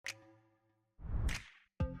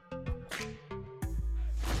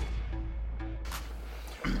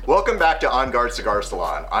Welcome back to On Guard Cigar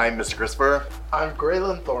Salon. I'm Mr. Christopher. I'm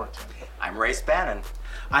Graylin Thornton. I'm Ray Spannon.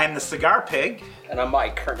 I'm the Cigar Pig. And I'm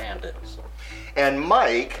Mike Hernandez. And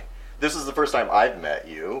Mike, this is the first time I've met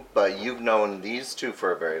you, but you've known these two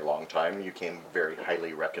for a very long time. You came very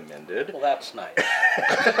highly recommended. Well, that's nice.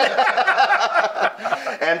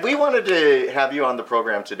 And we wanted to have you on the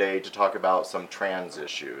program today to talk about some trans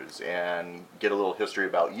issues and get a little history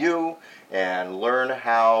about you and learn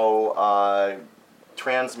how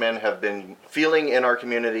trans men have been feeling in our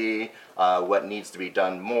community, what needs to be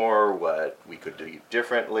done more, what we could do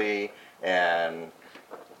differently, and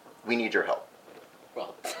we need your help.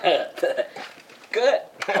 Well, good.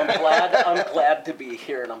 I'm glad to be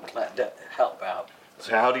here, and I'm glad to help out.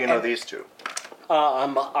 So how do you know these two?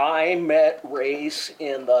 I met Race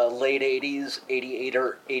in the late 80s, 88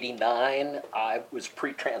 or 89. I was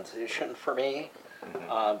pre-transition for me.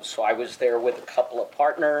 So I was there with a couple of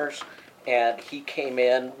partners, and he came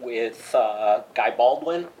in with Guy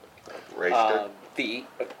Baldwin.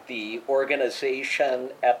 The organization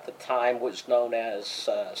at the time was known as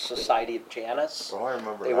Society of Janus. Oh, I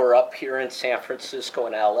remember They that. were up here in San Francisco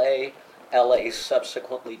and LA. LA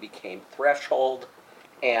subsequently became Threshold,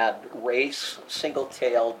 and Race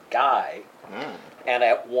single-tailed Guy. And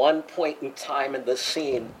at one point in time in the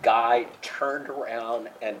scene, Guy turned around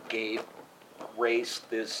and gave Race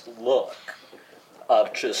this look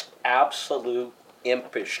of just absolute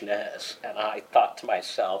impishness, and I thought to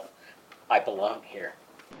myself, I belong here.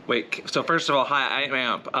 Wait, so first of all, hi, I'm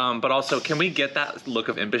Amp. But also, can we get that look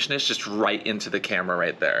of impishness just right into the camera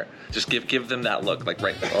right there? Just give them that look, like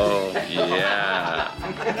right there. Oh, yeah.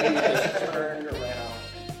 He just turned around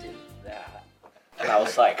and did that. And I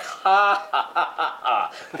was like, ha, ha, ha, ha,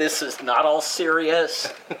 ha. This is not all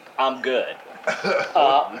serious. I'm good.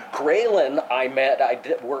 Graylin, I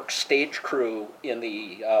did work stage crew in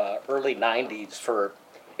the early 90s for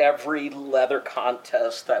every leather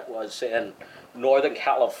contest that was in Northern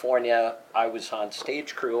California. I was on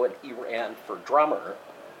stage crew and he ran for drummer.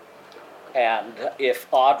 And if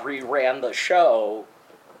Audrey ran the show,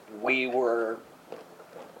 we were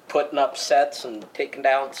putting up sets and taking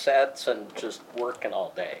down sets and just working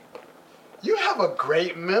all day. You have a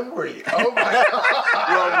great memory. Oh my God.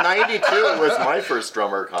 Well, 92 was my first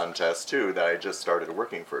drummer contest too, that I just started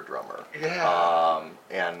working for a drummer. Yeah.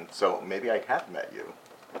 And so maybe I have met you.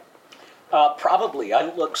 Probably.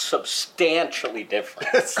 I look substantially different.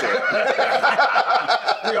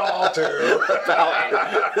 We all do.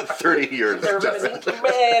 About 30 years. There have been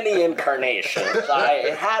many incarnations.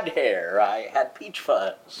 I had hair. I had peach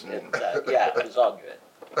fuzz. And, yeah, it was all good.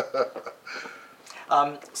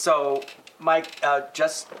 So, Mike,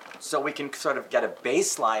 just so we can sort of get a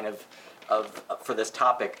baseline of for this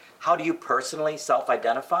topic, how do you personally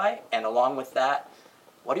self-identify? And along with that,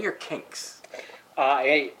 what are your kinks?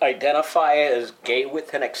 I identify as gay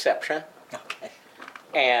with an exception. Okay.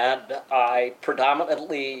 And I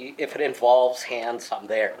predominantly, if it involves hands, I'm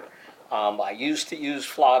there. I used to use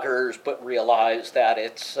floggers, but realized that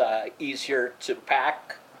it's easier to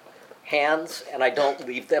pack hands, and I don't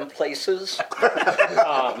leave them places.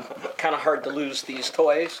 Kind of hard to lose these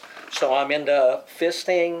toys. So I'm into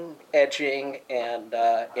fisting, edging, and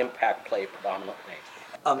impact play predominantly.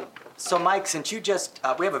 So, Mike, since you just,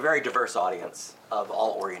 we have a very diverse audience of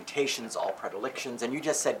all orientations, all predilections, and you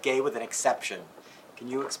just said gay with an exception. Can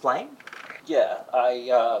you explain? Yeah,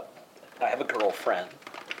 I have a girlfriend.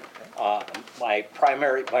 My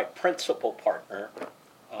principal partner,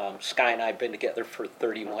 Sky and I have been together for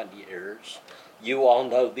 31 years. You all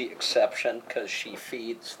know the exception because she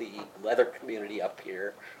feeds the leather community up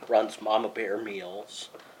here, runs Mama Bear meals,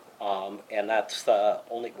 and that's the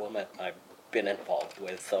only woman I've been involved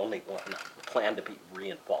with, the only one I plan to be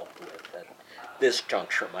re-involved with at this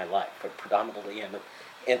juncture of my life. I predominantly am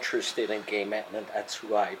interested in gay men, and that's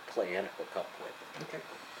who I play and hook up with. Okay.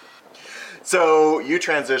 So you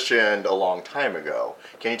transitioned a long time ago.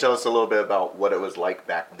 Can you tell us a little bit about what it was like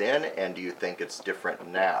back then, and do you think it's different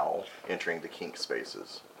now entering the kink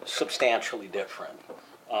spaces? Substantially different.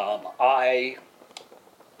 I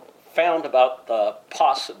found about the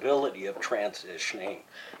possibility of transitioning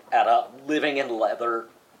at a Living in Leather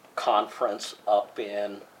conference up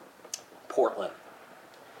in Portland.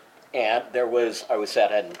 And I was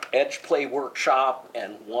at an edge play workshop,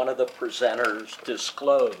 and one of the presenters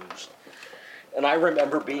disclosed. And I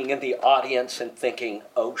remember being in the audience and thinking,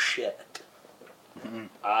 oh shit,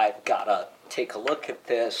 I've got to take a look at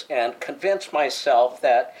this and convince myself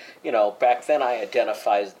that, back then I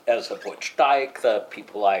identified as a butch dyke. The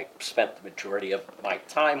people I spent the majority of my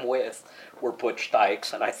time with were butch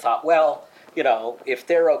dykes. And I thought, well, if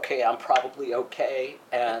they're okay, I'm probably okay.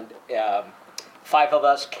 And 5 of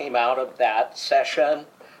us came out of that session.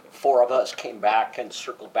 4 of us came back and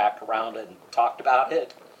circled back around and talked about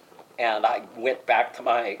it. And I went back to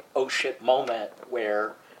my oh shit moment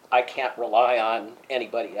where I can't rely on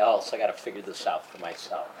anybody else. I got to figure this out for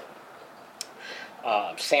myself.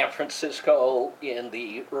 San Francisco in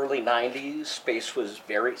the early 90s, space was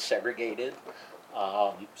very segregated.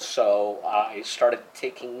 So I started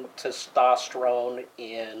taking testosterone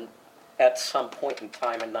at some point in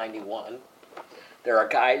time in 91. There are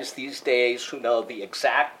guys these days who know the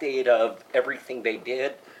exact date of everything they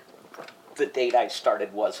did. The date I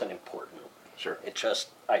started wasn't important. Sure. It just,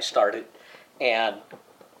 I started, and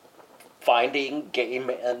finding gay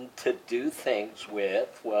men to do things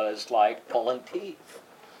with was like pulling teeth.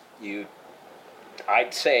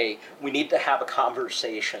 I'd say we need to have a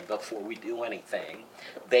conversation before we do anything.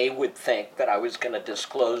 They would think that I was going to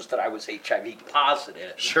disclose that I was HIV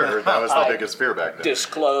positive. Sure, that was the biggest fear back then.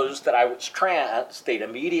 Disclose that I was trans, they'd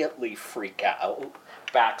immediately freak out,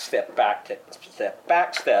 backstep,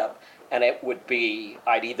 and it would be,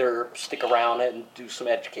 I'd either stick around and do some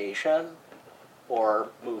education or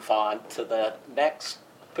move on to the next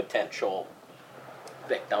potential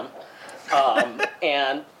victim.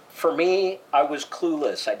 And for me, I was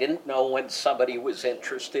clueless. I didn't know when somebody was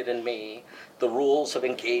interested in me. The rules of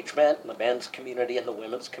engagement in the men's community and the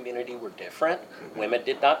women's community were different. Women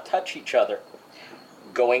did not touch each other.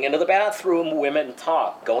 Going into the bathroom, women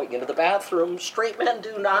talk. Going into the bathroom, straight men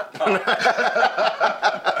do not talk.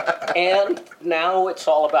 And now it's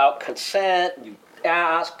all about consent. You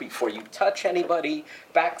ask before you touch anybody.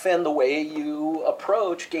 Back then, the way you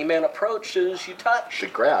approach, gay men approached is you touch. She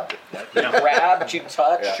grabbed. You grabbed, you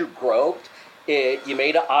touched, Yeah. you groped. You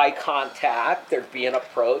made eye contact, there'd be an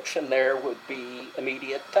approach, and there would be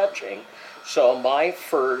immediate touching. So my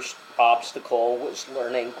first obstacle was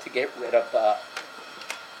learning to get rid of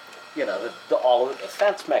all of the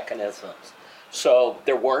defense mechanisms. So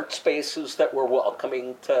there weren't spaces that were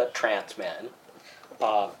welcoming to trans men.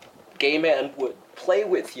 Gay men would play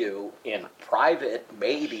with you in private,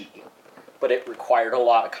 maybe, but it required a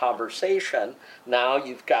lot of conversation. Now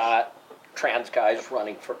you've got trans guys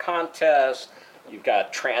running for contests, you've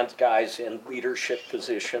got trans guys in leadership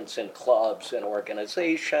positions in clubs and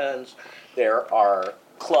organizations. There are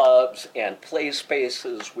clubs and play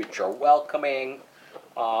spaces which are welcoming.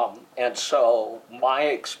 And so my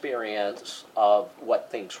experience of what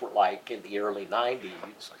things were like in the early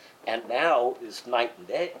 90s and now is night and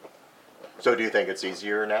day. So do you think it's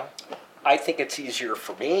easier now? I think it's easier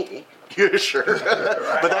for me. Yeah, sure.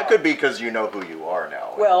 But that could be because you know who you are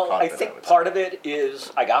now. and Well, you're I confident think with part of it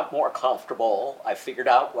is I got more comfortable. I figured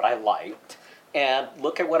out what I liked. And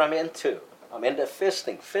look at what I'm into. I'm into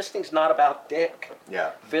fisting. Fisting's not about dick. it.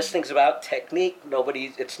 Yeah. Fisting's about technique.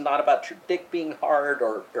 It's not about your dick being hard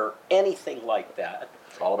or anything like that.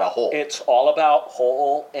 It's all about whole. It's all about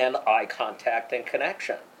whole and eye contact and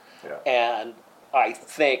connection. Yeah. And I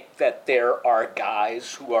think that there are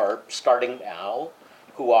guys who are starting now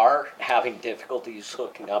who are having difficulties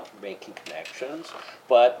hooking up and making connections,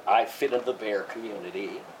 but I fit into the bear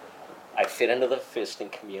community, I fit into the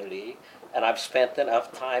fisting community, and I've spent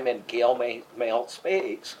enough time in gay male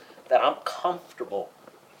space that I'm comfortable.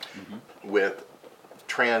 With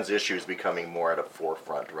trans issues becoming more at a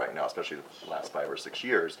forefront right now, especially the last 5 or 6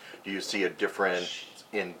 years, do you see a difference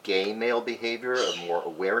in gay male behavior, of more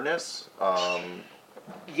awareness?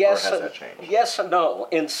 Yes, Or has and, that changed? yes and no.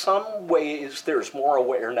 In some ways, there's more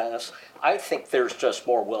awareness. I think there's just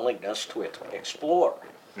more willingness to explore.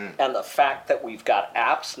 And the fact that we've got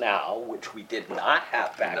apps now, which we did not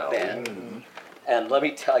have back No. then, and let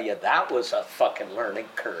me tell you, that was a fucking learning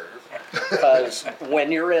curve. Because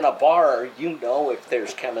when you're in a bar, you know if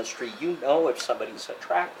there's chemistry, you know if somebody's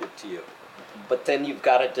attracted to you. But then you've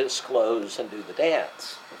got to disclose and do the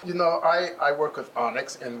dance. You know, I work with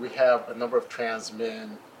Onyx, and we have a number of trans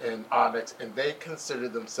men in Onyx, and they consider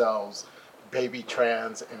themselves baby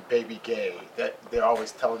trans and baby gay. That they're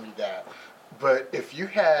always telling me that. But if you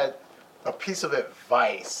had a piece of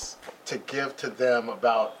advice to give to them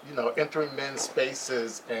about, entering men's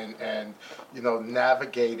spaces and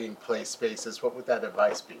navigating play spaces, what would that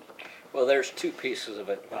advice be? Well, there's 2 pieces of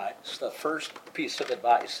advice. The first piece of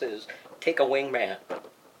advice is take a wingman.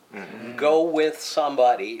 Go with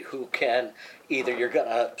somebody who can, either you're going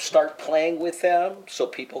to start playing with them so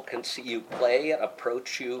people can see you play and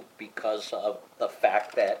approach you because of the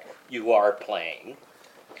fact that you are playing.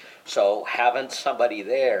 So having somebody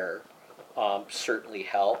there certainly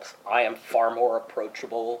helps. I am far more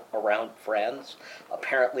approachable around friends.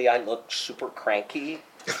 Apparently I look super cranky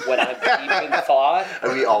when I'm deep in thought.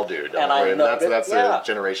 We all do. Don't And I worry. know That's that,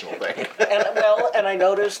 a generational thing. And I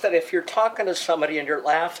noticed that if you're talking to somebody and you're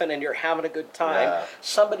laughing and you're having a good time, Yeah.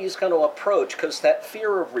 somebody's going to approach, because that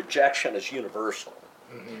fear of rejection is universal.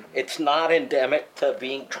 It's not endemic to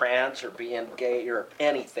being trans or being gay or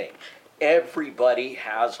anything. Everybody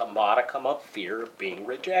has a modicum of fear of being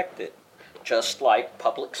rejected, just like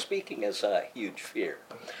public speaking is a huge fear.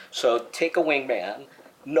 So take a wingman,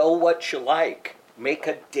 know what you like, make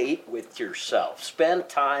a date with yourself, spend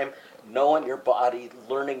time knowing your body,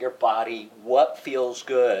 learning your body, what feels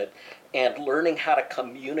good, and learning how to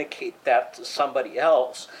communicate that to somebody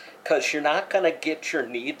else, because you're not going to get your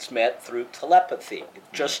needs met through telepathy. It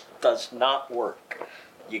just does not work.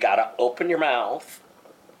 You got to open your mouth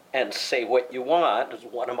and say what you want. As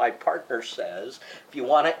one of my partners says, if you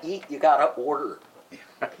want to eat, you got to order.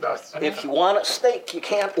 If you want a steak, you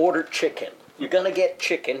can't order chicken. You're going to get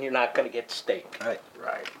chicken, you're not going to get steak. Right.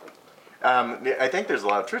 Right. I think there's a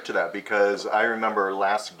lot of truth to that, because I remember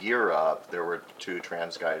last Gear Up, there were two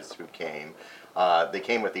trans guys who came. They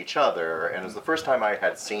came with each other, and it was the first time I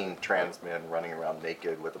had seen trans men running around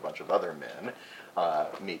naked with a bunch of other men,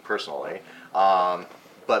 me personally.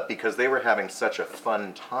 But because they were having such a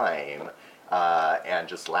fun time and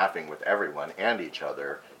just laughing with everyone and each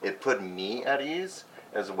other, it put me at ease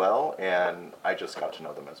as well, and I just got to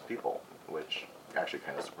know them as people, which actually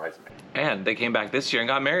kind of surprised me. And they came back this year and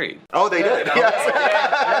got married. Oh, they did. Yes.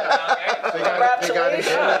 They got engaged.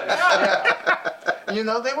 Yeah. You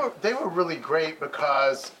know, they were really great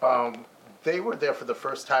because they were there for the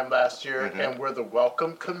first time last year, and we're the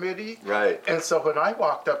welcome committee. Right. And so when I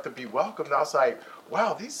walked up to be welcomed, I was like,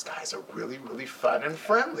 wow, these guys are really, really fun and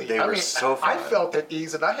friendly. They were so fun. I felt at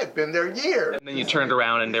ease, and I had been there years. And then you turned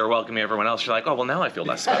around and they were welcoming everyone else. You're like, oh, well, now I feel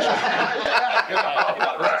less special.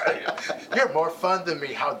 You're more fun than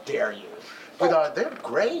me. How dare you? But they're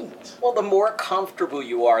great. Well, the more comfortable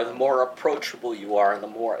you are, the more approachable you are, and the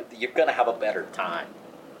more you're going to have a better time.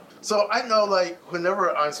 So I know, like,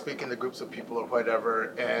 whenever I'm speaking to groups of people or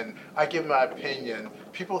whatever, and I give my opinion,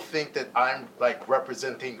 people think that I'm, like,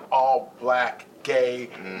 representing all black, gay,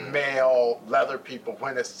 male, leather people,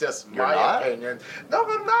 when it's just You're my not? opinion. No,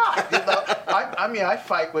 I'm not. You know, I mean, I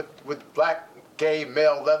fight with black, gay,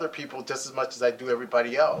 male, leather people just as much as I do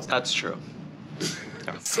everybody else. That's true.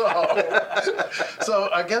 So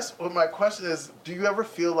I guess what my question is, do you ever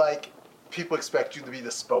feel like people expect you to be the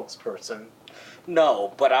spokesperson?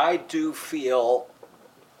 No, but I do feel,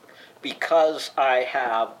 because I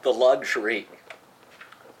have the luxury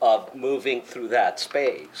of moving through that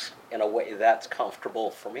space in a way that's comfortable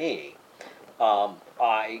for me,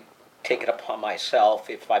 I take it upon myself.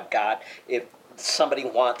 If somebody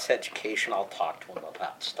wants education, I'll talk to them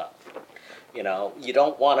about stuff. You know, you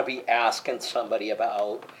don't want to be asking somebody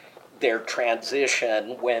about their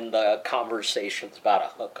transition when the conversation's about a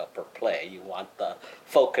hookup or play. You want the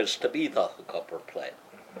focus to be the hookup or play.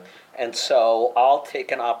 And so I'll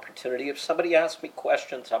take an opportunity. If somebody asks me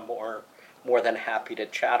questions, I'm more than happy to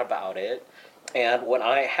chat about it. And when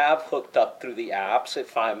I have hooked up through the apps,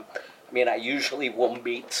 I usually will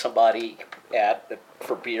meet somebody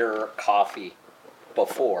for beer or coffee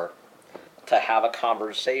before to have a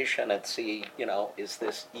conversation and see, is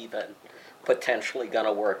this even potentially going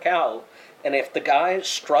to work out? And if the guy is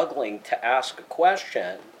struggling to ask a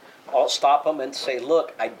question, I'll stop him and say,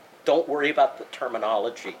 look, don't worry about the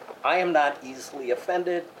terminology. I am not easily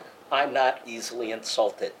offended. I'm not easily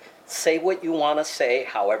insulted. Say what you want to say,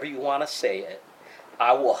 however you want to say it.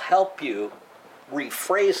 I will help you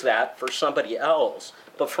rephrase that for somebody else,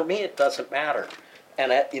 but for me it doesn't matter.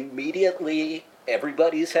 And immediately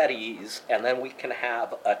everybody's at ease, and then we can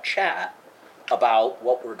have a chat about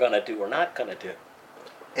what we're going to do or not going to do.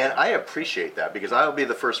 And I appreciate that, because I'll be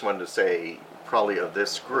the first one to say, probably of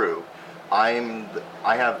this group, I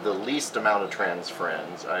have the least amount of trans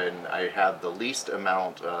friends, and I have the least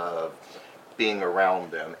amount of being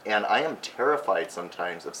around them, and I am terrified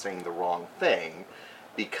sometimes of saying the wrong thing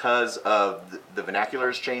because of the vernacular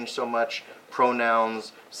has changed so much,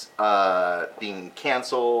 pronouns being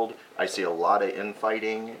canceled. I see a lot of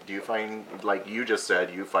infighting. Do you find, like you just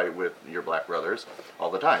said, you fight with your black brothers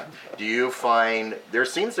all the time. Do you find there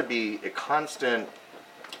seems to be a constant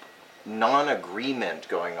non-agreement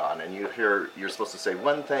going on, and you hear you're supposed to say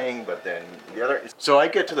one thing but then the other? So I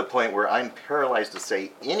get to the point where I'm paralyzed to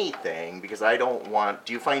say anything because I don't want.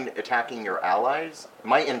 Do you find attacking your allies?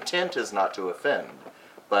 My intent is not to offend,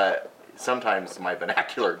 but sometimes my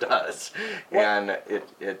vernacular does, and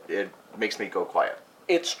it makes me go quiet.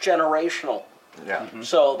 It's generational. Yeah.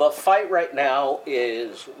 So the fight right now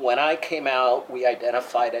is, when I came out, we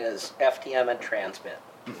identified as FTM and trans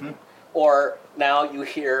men. Or now you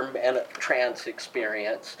hear men at trans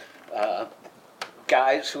experience,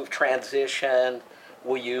 guys who've transitioned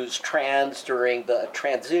will use trans during the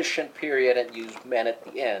transition period and use men at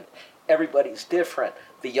the end. Everybody's different.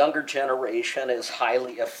 The younger generation is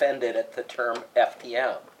highly offended at the term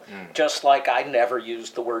FTM. Just like I never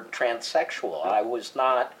used the word transsexual. I was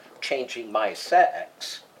not changing my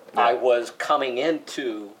sex. I was coming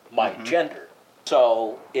into my gender.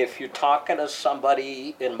 So if you're talking to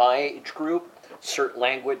somebody in my age group, certain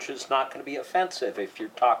language is not going to be offensive. If you're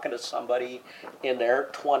talking to somebody in their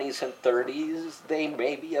 20s and 30s, they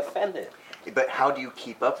may be offended. But how do you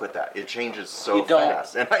keep up with that? It changes so You don't.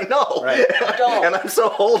 fast. And I know. Right. You don't. And I'm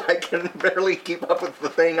so old I can barely keep up with the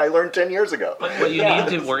thing I learned 10 years ago. What you Yeah.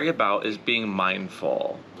 need to worry about is being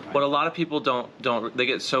mindful. What a lot of people don't they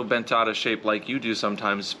get so bent out of shape like you do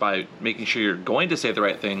sometimes by making sure you're going to say the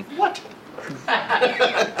right thing. What?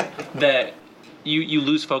 That you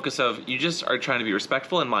lose focus of, you just are trying to be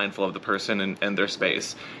respectful and mindful of the person and their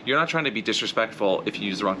space. You're not trying to be disrespectful if you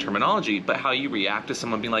use the wrong terminology, but how you react to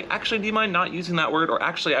someone being like, actually, do you mind not using that word? Or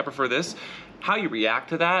actually, I prefer this. How you react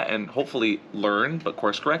to that and hopefully learn, but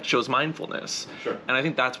course correct, shows mindfulness. Sure. And I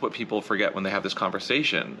think that's what people forget when they have this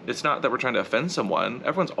conversation. It's not that we're trying to offend someone.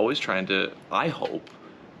 Everyone's always trying to, I hope,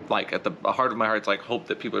 like at the heart of my heart, it's like hope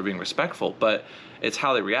that people are being respectful, but it's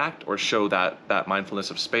how they react or show that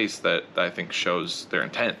mindfulness of space that I think shows their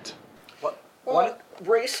intent. Well,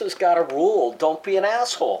 race has got a rule. Don't be an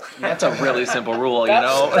asshole. That's a really simple rule,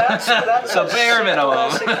 That's The bare simple minimum.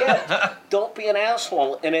 as it gets. Don't be an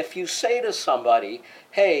asshole. And if you say to somebody,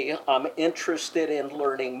 hey, I'm interested in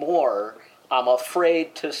learning more, I'm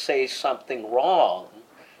afraid to say something wrong,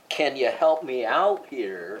 can you help me out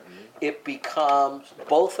here? It becomes,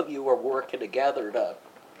 both of you are working together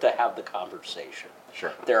to have the conversation.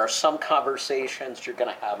 Sure. There are some conversations you're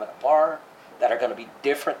going to have in a bar that are going to be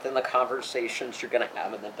different than the conversations you're going to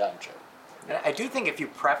have in the dungeon. And I do think if you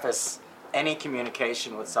preface any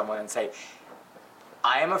communication with someone and say,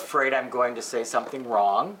 I am afraid I'm going to say something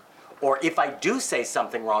wrong, or if I do say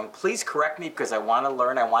something wrong, please correct me because I want to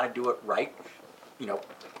learn, I want to do it right,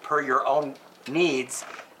 per your own needs.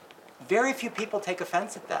 Very few people take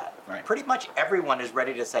offense at that. Right. Pretty much everyone is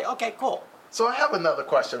ready to say, okay, cool. So I have another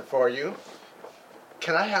question for you.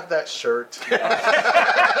 Can I have that shirt?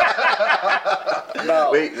 No.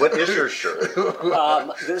 Wait, what is your shirt?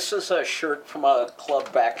 This is a shirt from a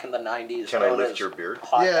club back in the 90s. Can I known lift as your beard?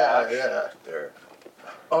 Hot Yeah, Ash. yeah. There.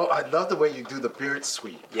 Oh, I love the way you do the beard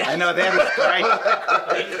sweep. I know that is right.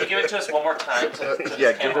 Can you give it to us one more time? So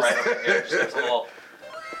Yeah, give us. over here. Just a little.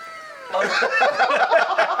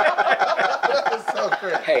 That's so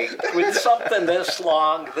great. Hey, with something this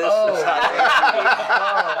long, this is how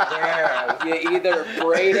you either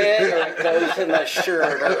braid it or it goes in the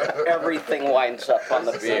shirt or everything winds up on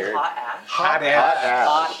the beard. Hot ass.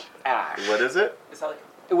 Hot Ash. What is it?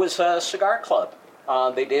 It was a cigar club.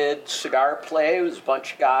 They did cigar play. It was a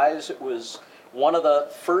bunch of guys. It was one of the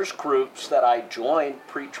first groups that I joined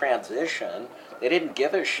pre-transition. They didn't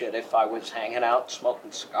give a shit if I was hanging out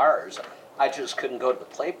smoking cigars. I just couldn't go to the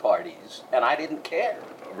play parties, and I didn't care.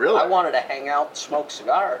 Really? I wanted to hang out and smoke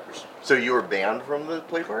cigars. So you were banned from the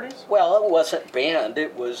play parties? Well, it wasn't banned.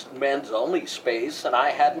 It was men's only space, and I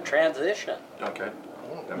hadn't transitioned. Okay.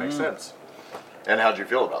 That makes sense. And how'd you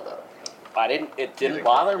feel about that? It didn't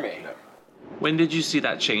bother me. No. When did you see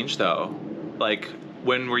that change though? Like,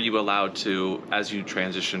 when were you allowed to, as you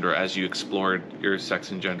transitioned or as you explored your sex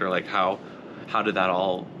and gender, like how did that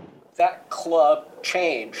all? That club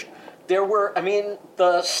changed. There were,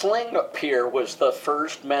 the Sling Pier was the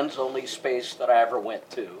first men's only space that I ever went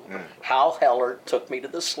to. Hal Heller took me to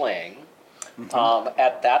the Sling.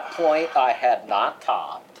 At that point, I had not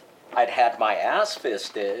topped. I'd had my ass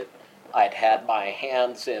fisted. I'd had my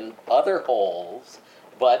hands in other holes,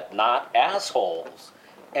 but not assholes.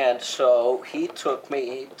 And so he took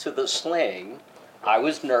me to the Sling. I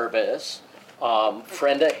was nervous.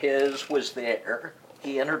 Friend of his was there.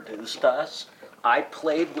 He introduced us. I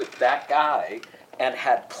played with that guy and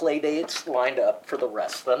had play dates lined up for the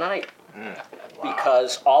rest of the night.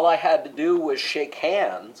 Because all I had to do was shake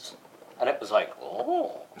hands, and it was like,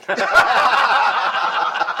 oh.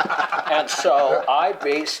 And so I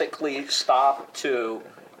basically stopped to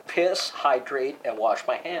piss, hydrate, and wash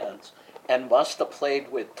my hands, and must have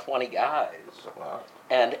played with 20 guys. Wow.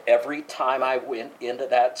 And every time I went into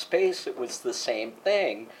that space, it was the same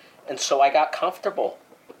thing. And so I got comfortable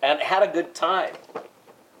and had a good time.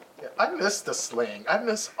 Yeah, I miss the Sling. I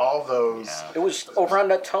miss all those. It was over on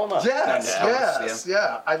Natoma. Yes, Yeah. yes,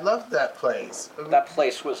 yeah. I love that place. That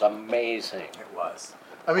place was amazing. It was.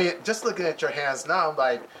 I mean, just looking at your hands now, I'm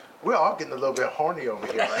like, We're all getting a little bit horny over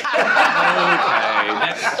here, right? Okay,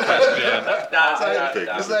 next question.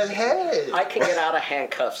 It's like, hey, I can get out of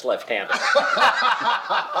handcuffs left-handed.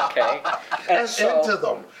 Okay? and into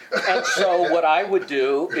them. And so what I would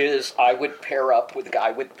do is I would pair up with a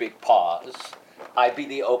guy with big paws. I'd be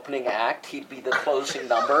the opening act. He'd be the closing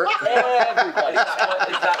number. Everybody.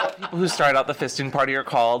 People who start out the fisting party are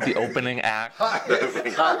called the opening act.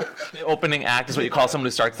 The opening act is what you call someone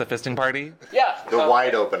who starts the fisting party. Yeah. The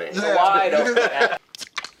wide opening. The wide opening act.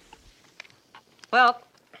 Well,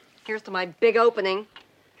 here's to my big opening.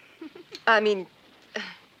 I mean,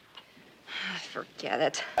 forget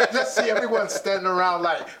it. Just see everyone standing around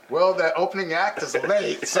like, well, that opening act is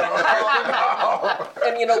late, so oh, no.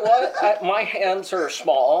 And you know what? My hands are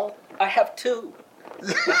small. I have two.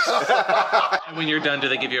 And when you're done, do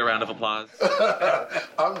they give you a round of applause?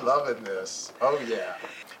 I'm loving this. Oh, yeah.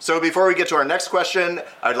 So before we get to our next question,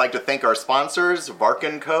 I'd like to thank our sponsors, Vark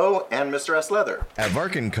 & Co. and Mr. S. Leather. At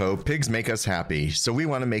Vark & Co., pigs make us happy, so we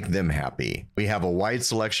want to make them happy. We have a wide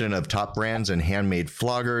selection of top brands and handmade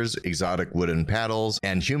floggers, exotic wooden paddles,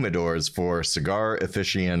 and humidors for cigar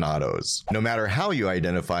aficionados. No matter how you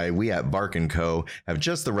identify, we at Vark & Co. have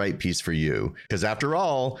just the right piece for you. Because after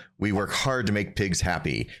all, we work hard to make pigs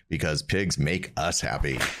happy, because pigs make us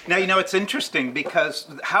happy. Now, you know, it's interesting because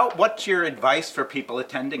what's your advice for people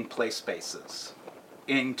attending play spaces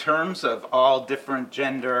in terms of all different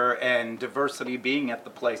gender and diversity being at the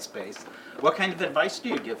play space? What kind of advice do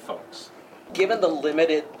you give folks? Given the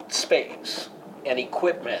limited space and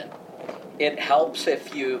equipment, it helps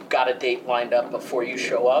if you've got a date lined up before you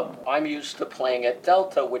show up. I'm used to playing at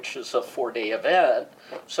Delta, which is a 4-day event,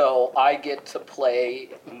 so I get to play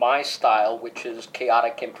my style, which is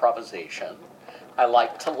chaotic improvisation. I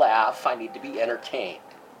like to laugh. I need to be entertained.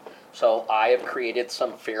 So I have created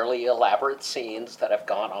some fairly elaborate scenes that have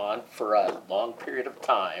gone on for a long period of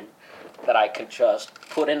time that I can just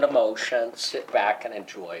put into motion, sit back and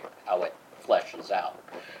enjoy how it fleshes out.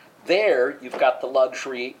 There, you've got the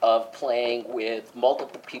luxury of playing with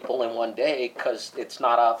multiple people in one day because it's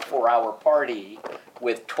not a 4-hour party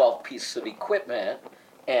with 12 pieces of equipment,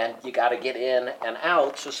 and you got to get in and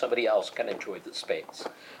out so somebody else can enjoy the space.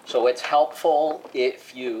 So it's helpful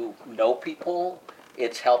if you know people.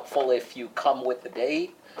 It's helpful if you come with a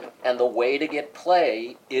date, and the way to get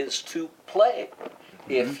play is to play.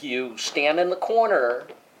 If you stand in the corner,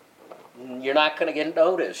 you're not going to get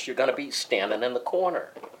noticed. You're going to be standing in the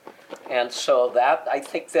corner. And so that, I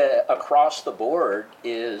think that across the board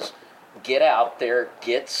is get out there,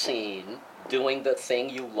 get seen, doing the thing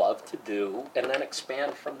you love to do, and then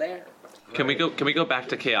expand from there. Can we go back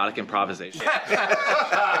to chaotic improvisation?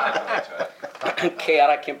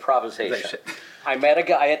 Chaotic improvisation. I met a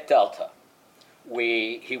guy at Delta.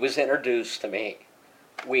 He was introduced to me.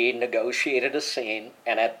 We negotiated a scene,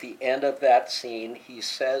 and at the end of that scene, he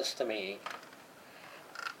says to me,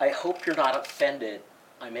 "I hope you're not offended.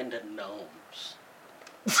 I'm into gnomes."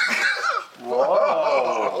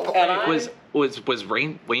 Whoa! And Was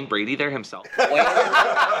Wayne Brady there himself? Wayne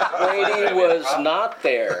Brady was not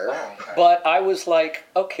there, but I was like,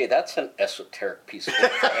 okay, that's an esoteric piece of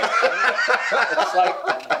information. It's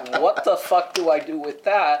like, what the fuck do I do with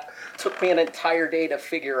that? Took me an entire day to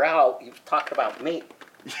figure out. You've talked about me.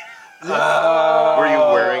 Were you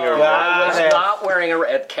wearing a I was not wearing a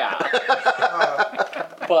red cap.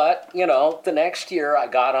 But, you know, the next year I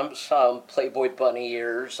got him some Playboy bunny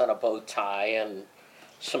ears and a bow tie and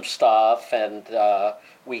some stuff, and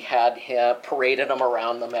we had him, paraded him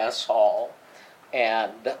around the mess hall.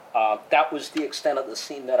 And that was the extent of the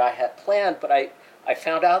scene that I had planned, but I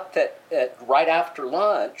found out that right after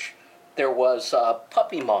lunch, there was a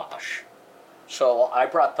puppy mosh. So I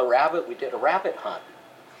brought the rabbit, we did a rabbit hunt.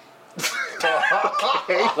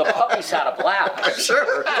 The puppies had a blast.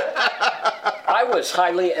 Sure. I was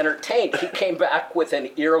highly entertained. He came back with an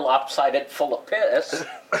ear lopsided full of piss.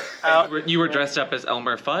 You were dressed up as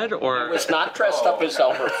Elmer Fudd, or? I was not dressed up as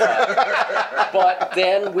Elmer Fudd. But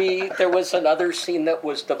then there was another scene that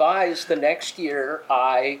was devised the next year.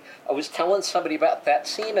 I was telling somebody about that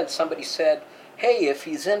scene, and somebody said, "Hey, if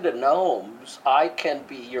he's into gnomes, I can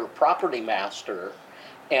be your property master,"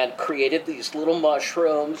 and created these little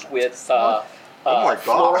mushrooms with floral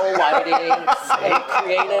lighting, and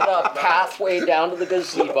created a pathway down to the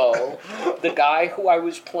gazebo. The guy who I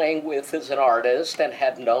was playing with is an artist and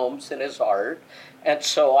had gnomes in his art, and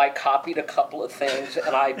so I copied a couple of things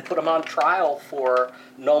and I put them on trial for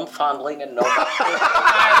gnome fondling and gnome.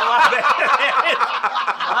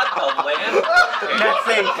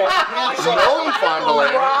 Gnome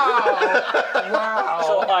fondling. Wow.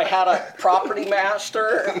 So I had a property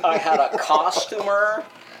master, I had a costumer,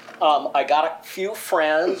 I got a few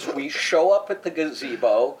friends. We show up at the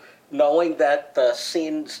gazebo, knowing that the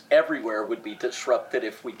scenes everywhere would be disrupted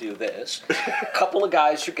if we do this. A couple of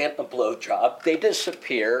guys are getting a blowjob. They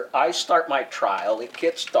disappear. I start my trial. It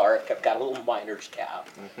gets dark. I've got a little miner's cap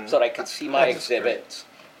so that I can see my exhibits.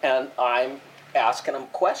 And I'm asking them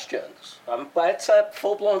questions. But it's a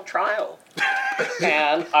full-blown trial.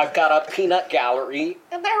 And I've got a peanut gallery,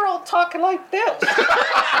 and they're all talking like this. Great.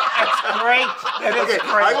 That is Okay,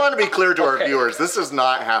 great. I want to be clear to our Okay. viewers. This does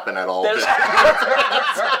not happen at all. There's- But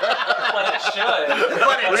it should.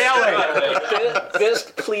 But it Really? This,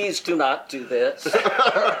 please do not do this.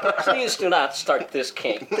 Please do not start this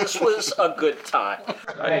kink. This was a good time.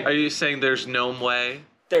 Are you saying there's no way?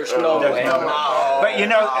 There's no way. But you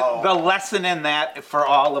know, the lesson in that for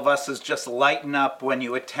all of us is just lighten up when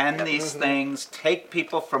you attend these things, take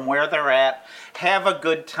people from where they're at, have a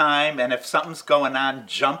good time, and if something's going on,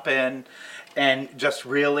 jump in and just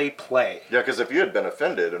really play. Yeah, because if you had been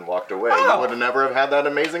offended and walked away, you would have never have had that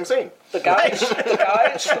amazing scene. The guys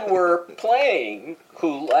who were playing,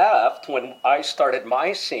 who left when I started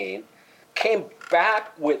my scene, came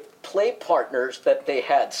back with play partners that they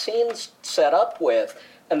had scenes set up with,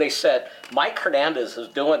 and they said, Mike Hernandez is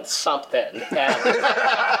doing something, and we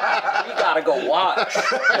gotta go watch.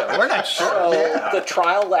 We're not sure. So the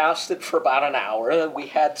trial lasted for about an hour. We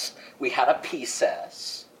had a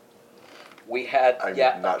PSS. We had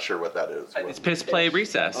I'm not sure what that is. It's piss play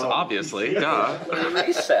recess, obviously. Duh.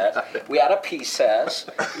 recess. We had a PSS.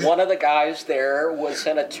 One of the guys there was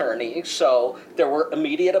an attorney, so there were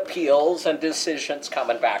immediate appeals and decisions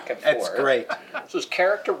coming back and forth. That's great. So his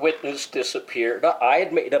character witness disappeared. I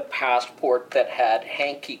had made a passport that had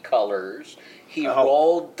hanky colors. He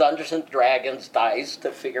rolled Dungeons and Dragons dice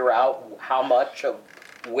to figure out how much of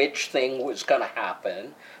which thing was going to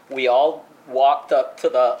happen. We all walked up to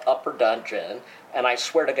the upper dungeon, and I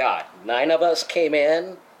swear to God, 9 of us came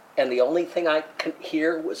in, and the only thing I could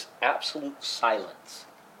hear was absolute silence.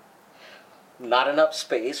 Not enough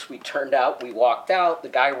space. We turned out, we walked out. The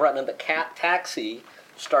guy running the cat taxi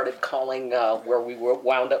started calling where we were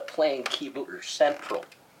wound up playing Keebler Central.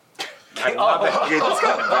 I love it. It just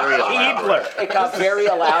got very elaborate. Keebler. It got very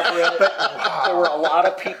elaborate. There were a lot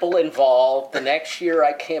of people involved. The next year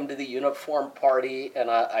I came to the uniform party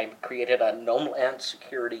and I created a Homeland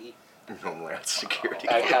Security. Homeland Security.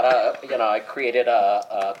 I created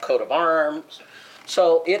a coat of arms.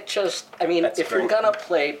 So it just, That's if you're great. gonna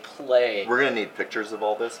play. We're going to need pictures of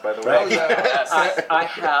all this, by the way. Oh, yeah. I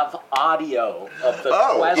have audio of the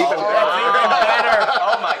Oh, question. even Better.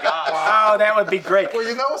 Oh my gosh. Oh, that would be great. Well,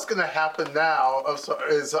 you know what's going to happen now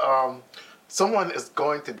is someone is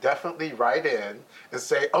going to definitely write in and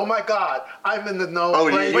say, "Oh my God, I'm in the gnome." Oh,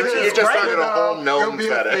 playing you this." just great. started a whole gnome It'll be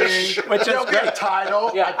a fetish. thing. Which is There'll be a great.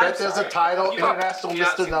 title. Yeah, I bet there's a title, International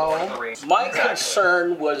Mr. Gnome. My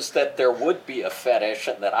concern was that there would be a fetish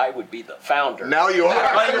and that I would be the founder. Now you are.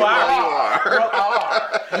 Now you Now you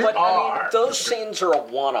are. But are. those scenes are a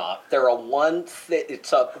one-off. They're a one.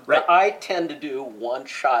 Right. I tend to do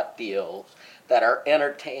one-shot deals that are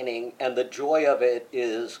entertaining, and the joy of it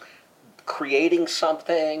is creating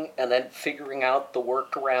something and then figuring out the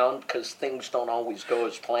workaround because things don't always go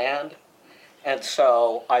as planned. And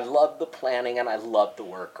so I love the planning and I love the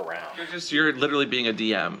workaround. You're literally being a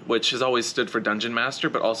DM, which has always stood for Dungeon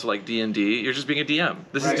Master, but also like D&D. You're just being a DM.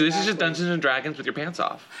 This is just Dungeons and Dragons with your pants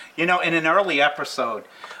off. You know, in an early episode,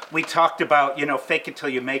 we talked about, fake it till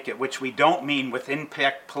you make it, which we don't mean with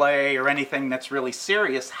impact play or anything that's really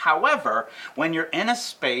serious. However, when you're in a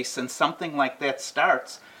space and something like that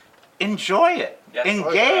starts, enjoy it. Yes.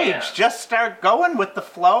 Engage. Yeah. Just start going with the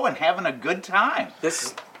flow and having a good time.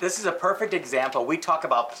 This is a perfect example. We talk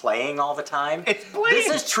about playing all the time. It's playing.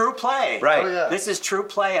 This is true play. Right. Oh, yeah. This is true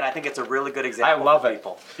play, and I think it's a really good I example love for it.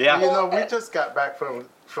 people. Yeah. You know, we just got back from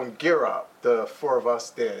Gear Up, the 4 of us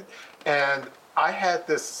did. And I had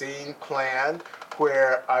this scene planned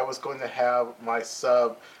where I was going to have my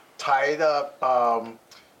sub tied up,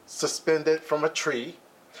 suspended from a tree.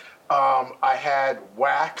 I had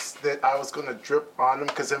wax that I was going to drip on them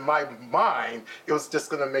because in my mind, it was just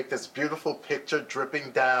going to make this beautiful picture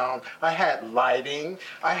dripping down. I had lighting.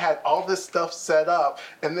 I had all this stuff set up.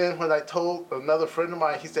 And then when I told another friend of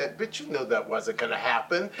mine, he said, "But you knew that wasn't going to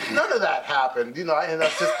happen." None of that happened. I ended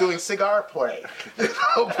up just doing cigar play.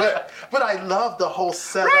 But I loved the whole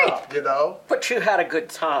setup, But you had a good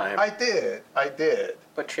time. I did.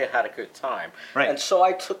 But you had a good time. Right. And so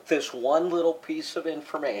I took this one little piece of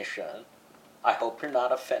information. I hope you're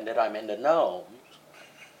not offended, I'm into gnomes.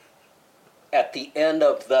 At the end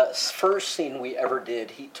of the first scene we ever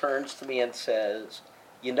did, he turns to me and says,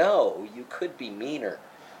 "You could be meaner."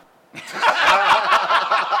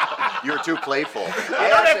 You're too playful. don't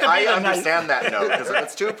have to be I a nice- understand that no, because if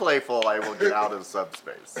it's too playful, I will get out of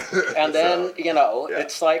subspace. And then, So, yeah.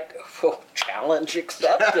 It's like, challenge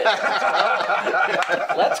accepted.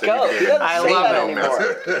 Let's go. He doesn't I say love that it.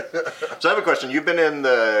 anymore. So I have a question. You've been in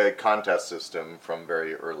the contest system from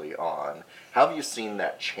very early on. How have you seen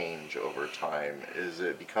that change over time? Is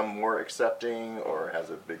it become more accepting, or has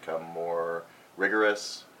it become more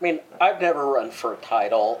rigorous? I mean, I've never run for a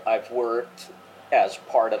title. I've worked as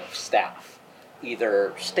part of staff,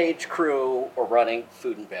 either stage crew or running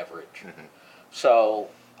food and beverage. So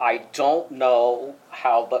I don't know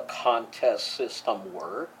how the contest system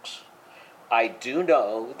works. I do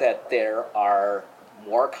know that there are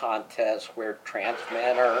more contests where trans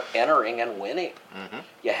men are entering and winning.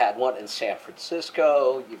 You had one in San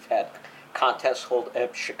Francisco. You've had contests held in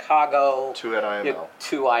Chicago. 2 at IML.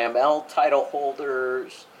 2 IML title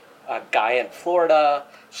holders. A guy in Florida.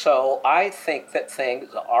 So I think that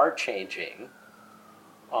things are changing.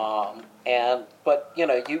 But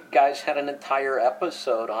you guys had an entire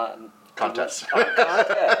episode on Contests. on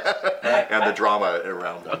contests. And the drama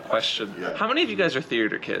around A them. question. Yeah. How many of you guys are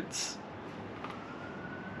theater kids?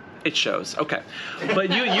 It shows. Okay.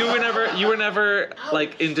 But you were never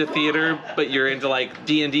like into theater, but you're into like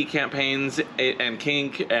D&D campaigns and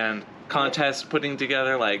kink and contests putting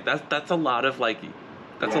together. Like that's a lot of like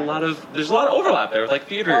there's a lot of overlap there with like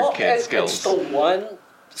theater kid skills. It's the one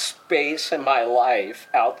space in my life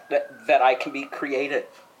out that I can be creative.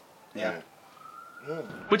 Yeah.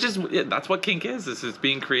 Which is that's what kink is. This is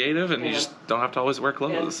being creative, and you just don't have to always wear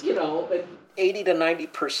clothes. And 80 to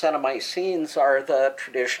 90% of my scenes are the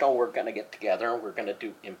traditional, we're going to get together and we're going to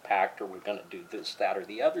do impact, or we're going to do this, that, or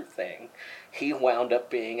the other thing. He wound up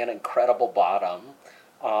being an incredible bottom.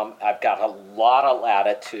 I've got a lot of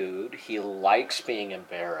latitude. He likes being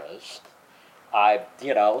embarrassed.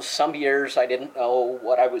 Some years I didn't know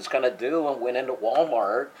what I was going to do and went into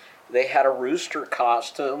Walmart. They had a rooster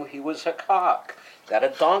costume. He was a cock. They had a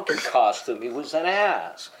donkey costume. He was an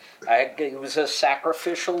ass. He was a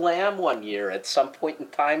sacrificial lamb one year. At some point in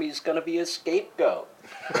time, he's going to be a scapegoat.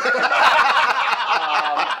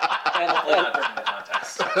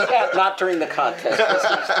 Yeah, not during the contest.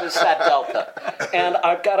 This is at Delta. And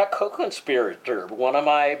I've got a co-conspirator, one of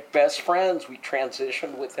my best friends. We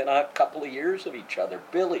transitioned within a couple of years of each other,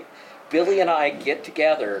 Billy. Billy and I get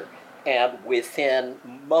together, and within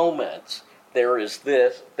moments,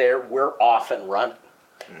 we're off and running.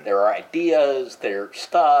 There are ideas, there's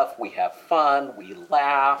stuff, we have fun, we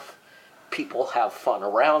laugh, people have fun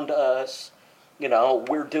around us.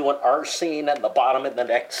 We're doing our scene, and the bottom of the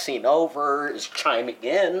next scene over is chiming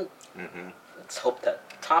in. Let's hope that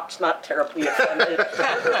top's not terribly offended.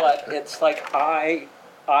 But it's like, I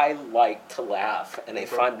like to laugh, and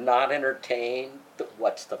if I'm not entertained,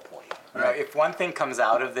 what's the point? If one thing comes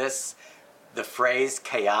out of this, the phrase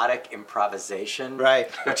chaotic improvisation,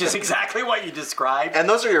 Right. which is exactly what you described. And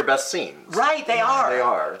those are your best scenes. Right, they are. They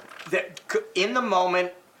are. In the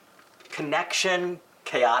moment, connection,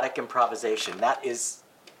 chaotic improvisation. That is,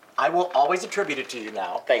 I will always attribute it to you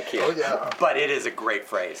now. Thank you. Oh, yeah. But it is a great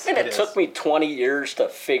phrase. And it took me 20 years to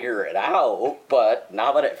figure it out, but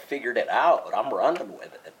now that I figured it out, I'm running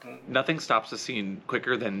with it. Nothing stops a scene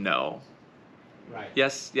quicker than no. Right.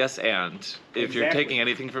 Yes, and if you're Exactly. taking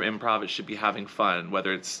anything from improv, it should be having fun,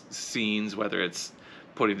 whether it's scenes, whether it's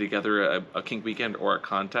putting together a kink weekend or a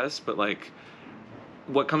contest. But like,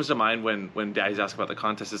 what comes to mind when daddies ask about the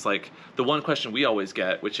contest is like the one question we always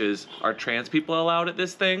get, which is, are trans people allowed at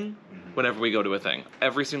this thing? Whenever we go to a thing,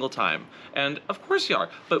 every single time. And of course you are.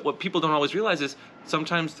 But what people don't always realize is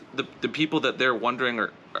sometimes the people that they're wondering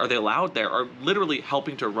are they allowed there are literally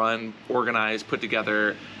helping to run, organize, put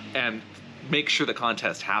together, and make sure the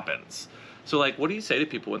contest happens. So like, what do you say to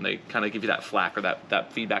people when they kind of give you that flack or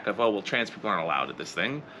that feedback of, oh, well, trans people aren't allowed at this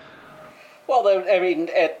thing? Well, I mean,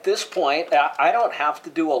 at this point, I don't have to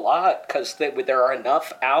do a lot because there are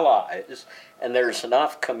enough allies and there's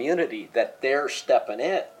enough community that they're stepping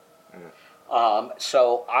in.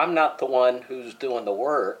 So I'm not the one who's doing the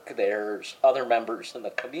work. There's other members in the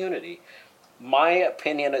community. My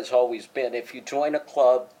opinion has always been, if you join a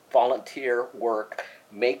club, volunteer, work,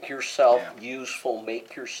 make yourself useful,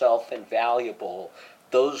 make yourself invaluable.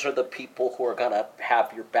 Those are the people who are going to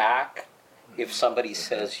have your back if somebody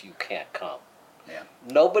says you can't come. Yeah.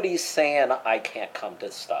 Nobody's saying I can't come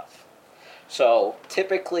to stuff. So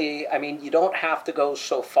typically, I mean, you don't have to go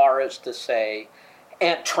so far as to say,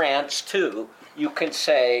 and trans too, you can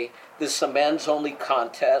say, this is a men's only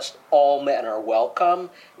contest, all men are welcome.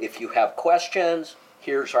 If you have questions,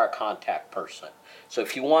 here's our contact person. So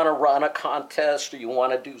if you want to run a contest or you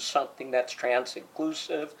want to do something that's trans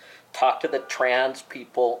inclusive, talk to the trans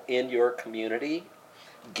people in your community,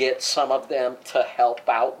 get some of them to help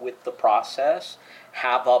out with the process,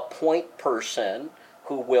 have a point person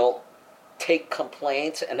who will take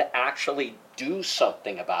complaints and actually do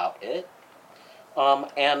something about it.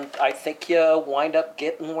 And I think you wind up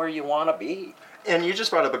getting where you want to be. And you just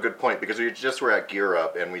brought up a good point, because we just were at Gear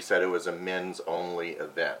Up and we said it was a men's only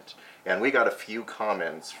event. And we got a few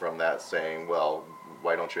comments from that saying, well,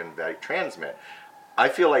 why don't you invite trans men? I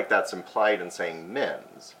feel like that's implied in saying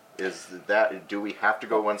men's. Is that, do we have to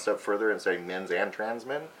go one step further and say men's and trans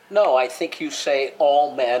men? No, I think you say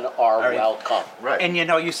all men are welcome. Right. And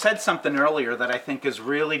you said something earlier that I think is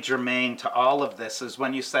really germane to all of this, is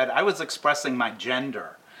when you said, I was expressing my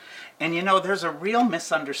gender. And there's a real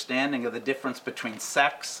misunderstanding of the difference between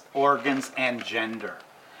sex, organs, and gender.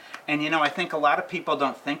 And I think a lot of people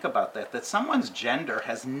don't think about that someone's gender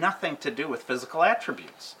has nothing to do with physical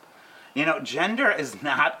attributes. Gender is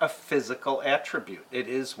not a physical attribute. It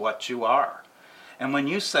is what you are. And when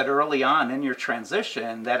you said early on in your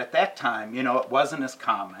transition that at that time, it wasn't as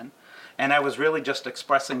common, and I was really just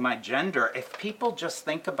expressing my gender, if people just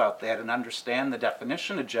think about that and understand the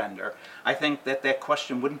definition of gender, I think that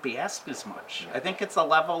question wouldn't be asked as much. I think it's a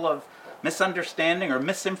level of misunderstanding or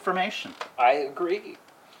misinformation. I agree.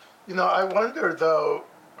 I wonder though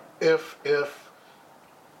if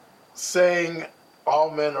saying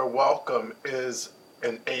all men are welcome is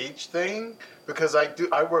an age thing, because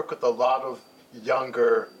I work with a lot of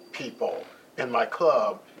younger people in my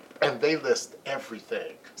club, and they list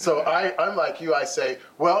everything. So I'm like you. I say,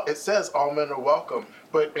 well, it says all men are welcome,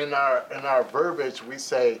 but in our verbiage we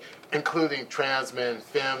say including trans men,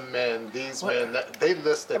 femme men, these men. They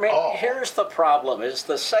list it all. Here's the problem: is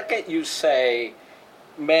the second you say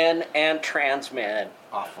men and trans men,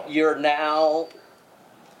 Awful. You're now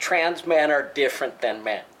trans men are different than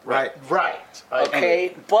men. Right.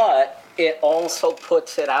 Okay, but it also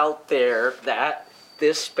puts it out there that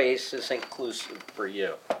this space is inclusive for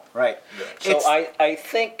you. Right. So I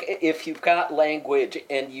think if you've got language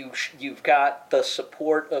and you've got the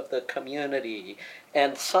support of the community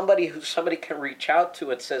and somebody can reach out to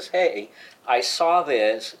and says, hey, I saw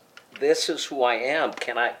this is who I am,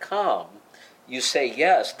 can I come? You say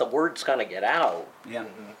yes, the word's going to get out. Yeah.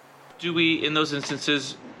 Do we, in those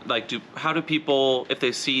instances, how do people, if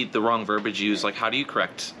they see the wrong verbiage used, how do you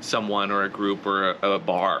correct someone or a group or a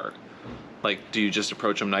bar? Do you just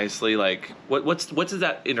approach them nicely? What does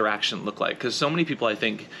that interaction look like? Because so many people, I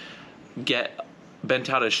think, get bent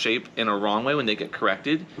out of shape in a wrong way when they get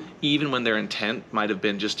corrected, even when their intent might have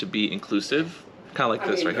been just to be inclusive. Kind of like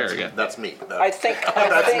this right here again. That's me. I think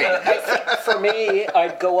for me,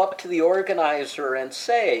 I'd go up to the organizer and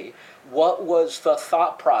say, what was the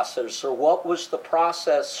thought process, or what was the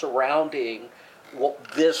process surrounding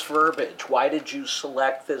this verbiage? Why did you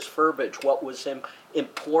select this verbiage? What was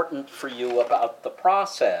important for you about the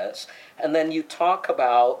process? And then you talk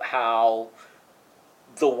about how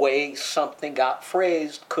the way something got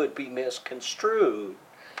phrased could be misconstrued.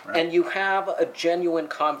 Right. And you have a genuine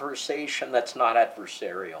conversation that's not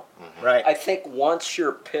adversarial. Mm-hmm. Right. I think once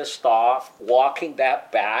you're pissed off, walking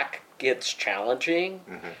that back gets challenging,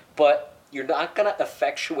 but you're not going to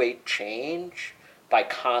effectuate change by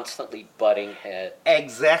constantly butting heads.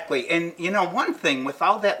 Exactly. And one thing with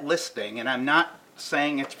all that listing, and I'm not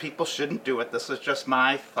saying people shouldn't do it, this is just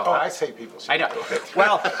my thought. Oh, I say people should do it.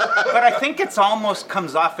 Well, but I think it's almost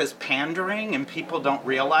comes off as pandering and people don't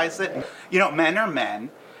realize it. Men are men,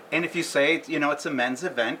 and if you say, it's a men's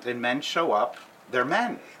event and men show up, they're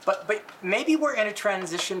men. But maybe we're in a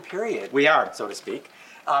transition period. We are. So to speak.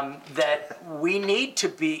 That we need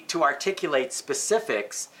to articulate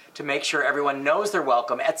specifics to make sure everyone knows they're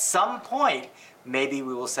welcome. At some point, maybe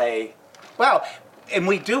we will say, well, and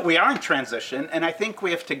we are in transition, and I think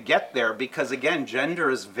we have to get there because, again, gender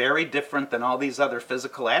is very different than all these other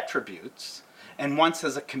physical attributes. And once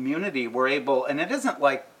as a community we're able, and it isn't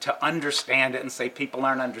to understand it and say people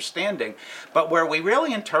aren't understanding, but where we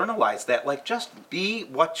really internalize that, just be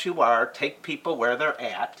what you are, take people where they're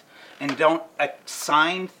at, and don't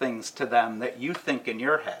assign things to them that you think in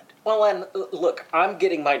your head. Well, and look, I'm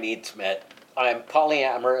getting my needs met. I'm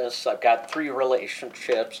polyamorous. I've got 3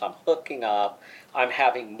 relationships. I'm hooking up. I'm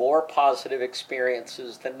having more positive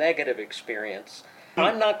experiences than negative experience.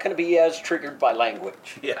 I'm not going to be as triggered by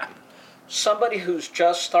language. Yeah. Somebody who's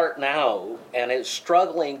just starting out and is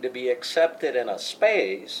struggling to be accepted in a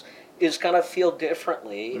space is going to feel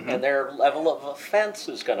differently, and their level of offense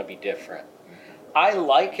is going to be different. I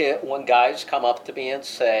like it when guys come up to me and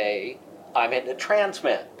say, I'm into trans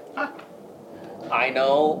men. I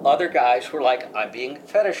know other guys who are like, I'm being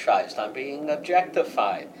fetishized, I'm being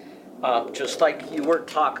objectified. Just like you were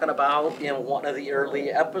talking about in one of the early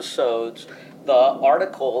episodes, the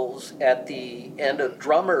articles at the end of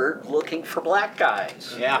Drummer looking for black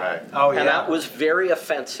guys. Yeah. Right. Oh, And yeah. that was very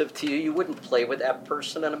offensive to you. You wouldn't play with that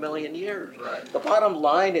person in a million years. Right. The bottom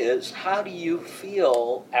line is, how do you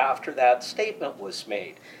feel after that statement was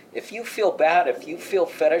made? If you feel bad, if you feel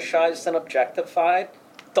fetishized and objectified,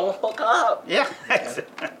 don't hook up. Yeah.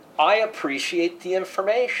 I appreciate the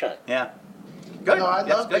information. Yeah. Good. No, I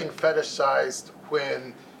That's love good. being fetishized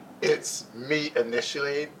when it's me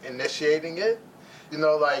initiating it. You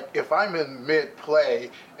know, like if I'm in mid-play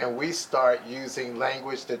and we start using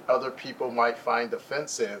language that other people might find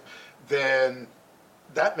offensive, then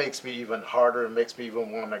that makes me even harder and makes me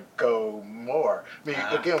even want to go more. I mean,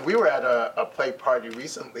 again, we were at a play party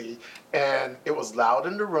recently, and it was loud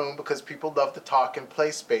in the room because people love to talk in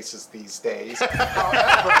play spaces these days.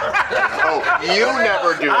 However, Oh, you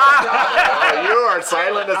never do that. Oh, you are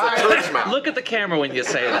silent as a church mouse. Look at the camera when you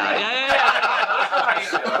say that. Yeah.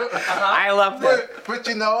 I love that. but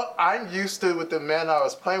you know, I'm used to, with the men I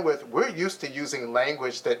was playing with, we're used to using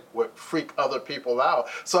language that would freak other people out.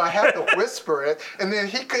 So I had to whisper it, and then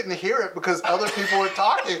he couldn't hear it because other people were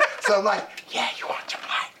talking. So I'm like, yeah, you want your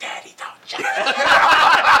black daddy, don't you?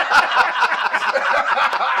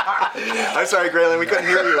 I'm sorry, Graylin, we couldn't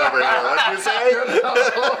hear you over here. What did you say?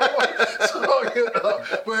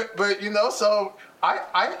 But you know, so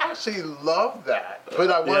I actually love that.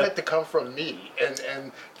 But I want it to come from me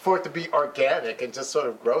and for it to be organic and just sort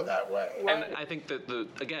of grow that way. And I think that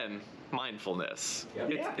again, mindfulness.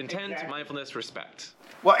 It's intent, mindfulness, respect.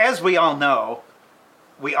 Well, as we all know,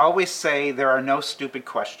 we always say there are no stupid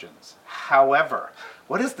questions. However,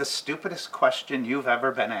 what is the stupidest question you've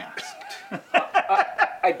ever been asked?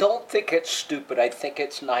 I don't think it's stupid. I think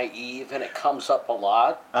it's naive, and it comes up a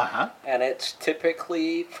lot. Uh-huh. And it's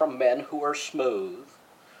typically from men who are smooth,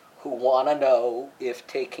 who want to know if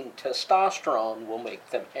taking testosterone will make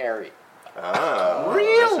them hairy. Oh,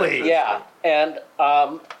 Really? Yeah, and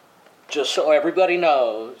just so everybody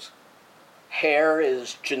knows, hair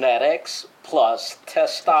is genetics plus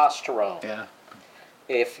testosterone. Yeah.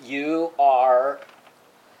 If you are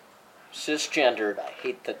cisgendered, I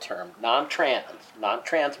hate the term,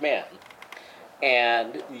 non-trans man,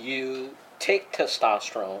 and you take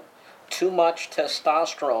testosterone, too much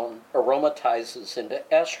testosterone aromatizes into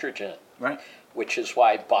estrogen, Right. which is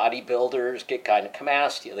why bodybuilders get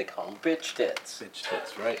gynecomastia. They call them bitch tits. Bitch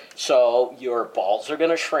tits, right. So your balls are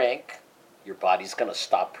going to shrink, your body's going to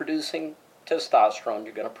stop producing testosterone,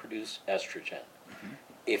 you're going to produce estrogen. Mm-hmm.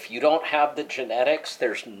 If you don't have the genetics,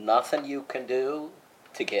 there's nothing you can do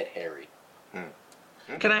to get hairy.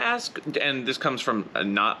 Can I ask, and this comes from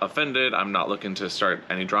not offended, I'm not looking to start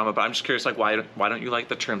any drama, but I'm just curious, like, why don't you like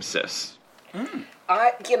the term cis?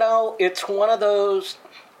 It's one of those,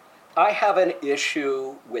 I have an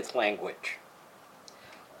issue with language.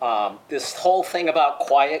 This whole thing about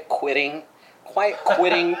quiet quitting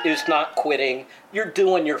is not quitting. You're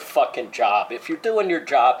doing your fucking job. If you're doing your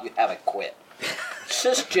job, you haven't quit.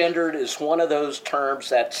 Cisgendered is one of those terms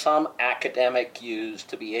that some academic use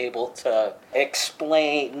to be able to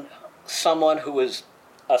explain someone who is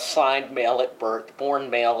assigned male at birth, born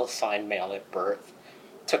male, assigned male at birth,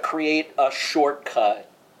 to create a shortcut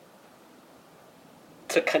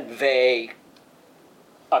to convey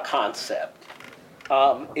a concept.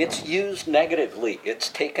 It's used negatively. It's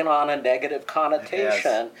taken on a negative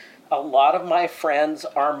connotation. A lot of my friends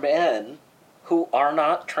are men who are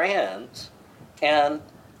not trans. And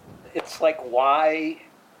it's like, why?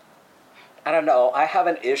 I don't know. I have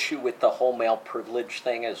an issue with the whole male privilege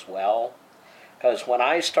thing as well. Because when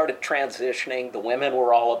I started transitioning, the women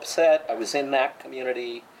were all upset. I was in that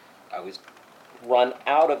community. I was run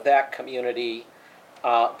out of that community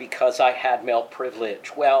because I had male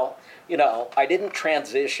privilege. Well, I didn't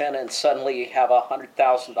transition and suddenly have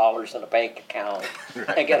 $100,000 in a bank account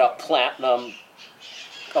and get a platinum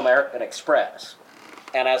American Express.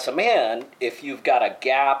 And as a man, if you've got a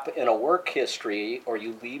gap in a work history or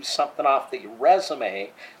you leave something off the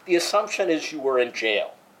resume, the assumption is you were in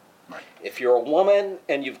jail. Right. If you're a woman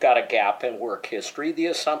and you've got a gap in work history, the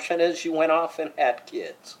assumption is you went off and had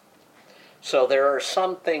kids. So there are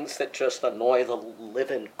some things that just annoy the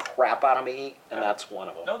living crap out of me, and that's one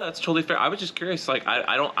of them. No, that's totally fair. I was just curious, like,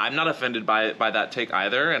 I'm not offended by that take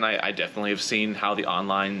either, and I definitely have seen how the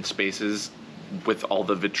online spaces, with all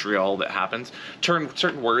the vitriol that happens, turn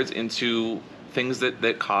certain words into things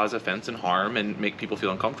that cause offense and harm and make people feel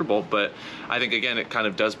uncomfortable. But I think, again, it kind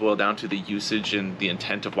of does boil down to the usage and the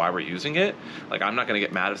intent of why we're using it. Like, I'm not going to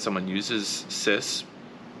get mad if someone uses cis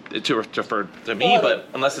to refer to me, but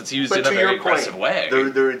unless it's used in a to very your aggressive way.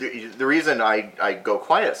 the reason I go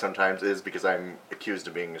quiet sometimes is because I'm accused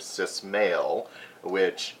of being a cis male,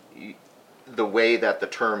 which the way that the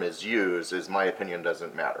term is used is my opinion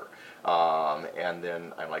doesn't matter. And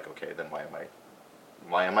then I'm like, okay, then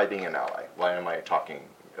why am I being an ally? Why am I talking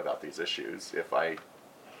about these issues if I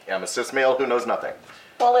am a cis male who knows nothing?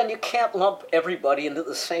 Well, and you can't lump everybody into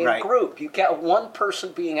the same Right. group. You got one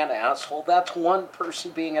person being an asshole, that's one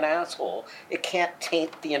person being an asshole. It can't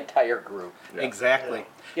taint the entire group. Yeah. Exactly.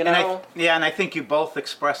 You And know? and I think you both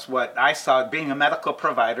expressed what I saw. Being a medical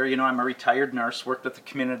provider, I'm a retired nurse, worked with the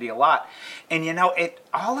community a lot. And it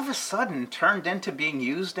all of a sudden turned into being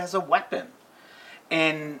used as a weapon.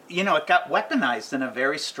 And, it got weaponized in a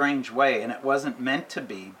very strange way, and it wasn't meant to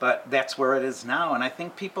be, but that's where it is now. And I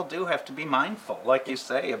think people do have to be mindful, like you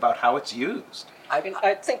say, about how it's used. I mean,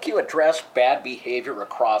 I think you address bad behavior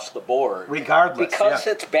across the board. Regardless, Because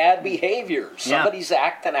yeah. it's bad behavior. Somebody's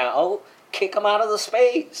acting out, kick them out of the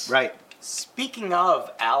space. Right. Speaking of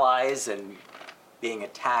allies and being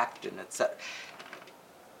attacked and etc.,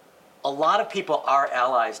 a lot of people are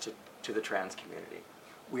allies to the trans community.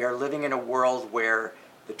 We are living in a world where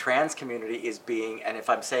the trans community is being, and if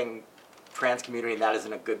I'm saying trans community and that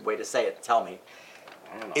isn't a good way to say it, tell me,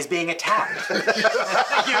 is being attacked. See,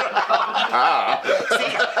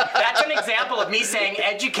 that's an example of me saying,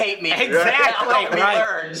 educate me. Exactly, Help me right.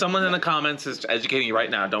 learn. Someone in the comments is educating you right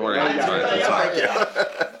now. Don't worry. It's fine. It's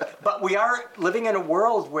fine. But we are living in a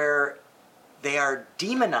world where they are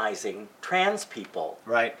demonizing trans people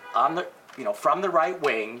Right. on the, from the right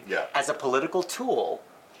wing Yeah. as a political tool.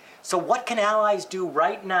 So what can allies do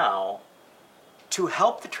right now to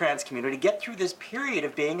help the trans community get through this period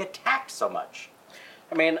of being attacked so much?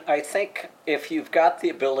 I mean, I think if you've got the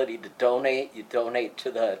ability to donate, you donate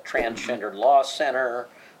to the Transgender Law Center,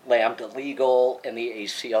 Lambda Legal, and the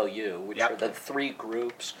ACLU, which Yep. are the three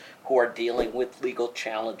groups who are dealing with legal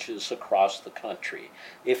challenges across the country.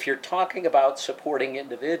 If you're talking about supporting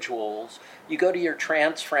individuals, you go to your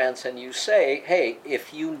trans friends and you say, hey,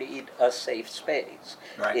 if you need a safe space,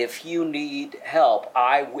 Right. if you need help,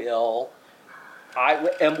 I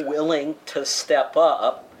am willing to step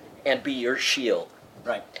up and be your shield.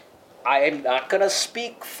 Right. I am not going to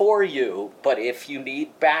speak for you, but if you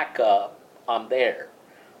need backup, I'm there.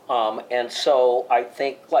 And so I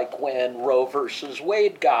think like when Roe versus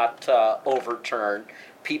Wade got overturned,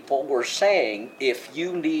 people were saying, if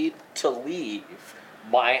you need to leave,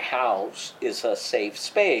 my house is a safe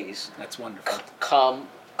space. That's wonderful. Come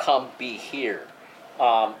be here.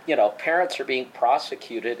 Parents are being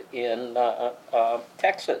prosecuted in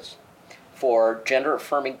Texas for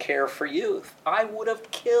gender-affirming care for youth. I would have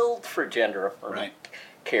killed for gender-affirming Right.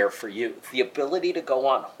 care for youth. The ability to go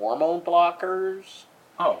on hormone blockers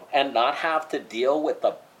Oh, and not have to deal with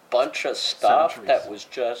a bunch of stuff Surgeries. that was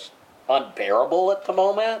just unbearable at the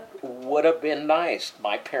moment would have been nice.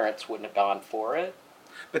 My parents wouldn't have gone for it.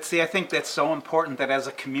 but see, I think that's so important that as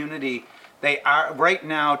a community, they are, right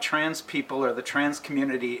now, trans people or the trans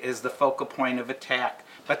community is the focal point of attack,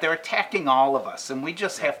 but they're attacking all of us, and we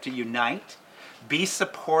just have to unite, be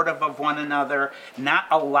supportive of one another, not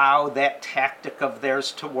allow that tactic of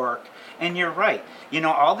theirs to work. And you're right,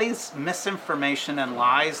 all these misinformation and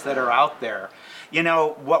lies that are out there,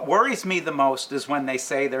 what worries me the most is when they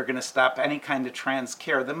say they're going to stop any kind of trans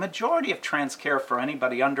care. The majority of trans care for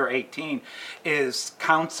anybody under 18 is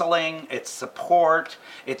counseling, it's support,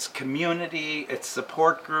 it's community, it's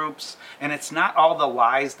support groups, and it's not all the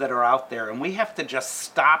lies that are out there. And we have to just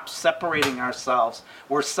stop separating ourselves.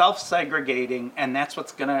 We're self-segregating, and that's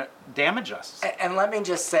what's going to damage us. And let me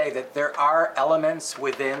just say that there are elements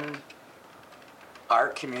within our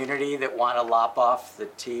community that want to lop off the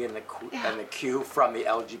T and the Q from the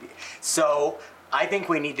LGBT. So I think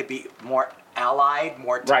we need to be more allied,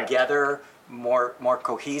 more Right. together, more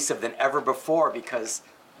cohesive than ever before, because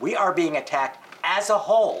we are being attacked as a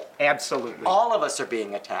whole. Absolutely. All of us are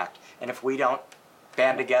being attacked, and if we don't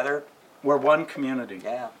band together, We're one community.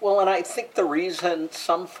 yeah. Well, and I think the reason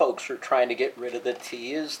some folks are trying to get rid of the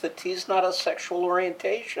T is the T's not a sexual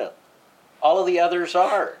orientation. All of the others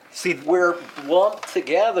are. See, We're lumped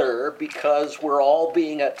together because we're all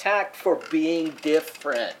being attacked for being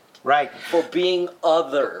different, right. for being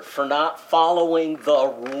other, for not following the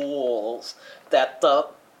rules that the,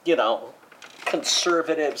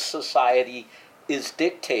 conservative society is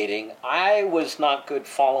dictating. I was not good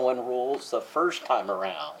following rules the first time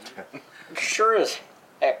around. Sure as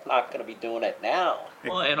heck not going to be doing it now.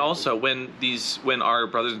 Well, and also when our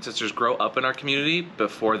brothers and sisters grow up in our community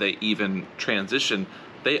before they even transition,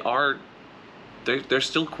 they're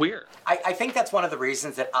still queer. I think that's one of the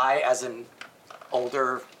reasons that I, as an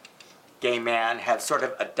older gay man, have sort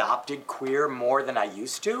of adopted queer more than I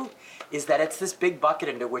used to, is that it's this big bucket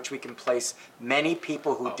into which we can place many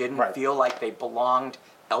people who didn't right. feel like they belonged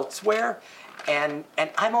elsewhere, and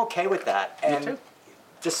I'm okay with that. And too.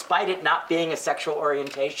 despite it not being a sexual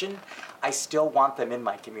orientation, I still want them in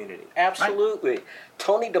my community. Absolutely.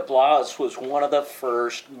 Tony DeBlas was one of the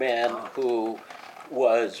first men who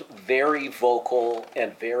was very vocal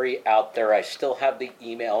and very out there. I still have the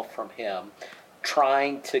email from him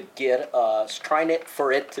trying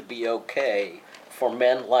for it to be okay for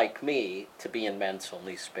men like me to be in men's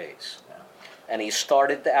only space. And he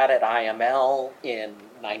started that at IML in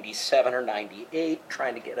 97 or 98,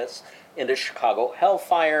 trying to get us into Chicago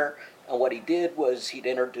Hellfire. And what he did was he'd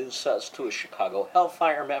introduce us to a Chicago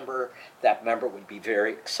Hellfire member. That member would be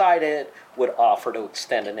very excited, would offer to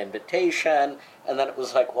extend an invitation. And then it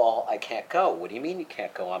was like, well, I can't go. What do you mean you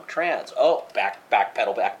can't go? I'm trans. Oh,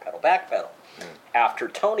 backpedal. After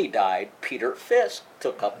Tony died, Peter Fisk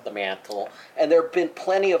took up the mantle. And there have been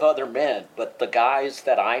plenty of other men, but the guys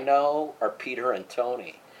that I know are Peter and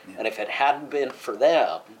Tony. Yeah. And if it hadn't been for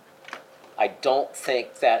them, I don't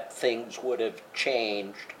think that things would have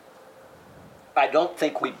changed. I don't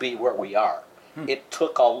think we'd be where we are. It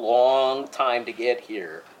took a long time to get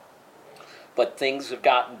here, but things have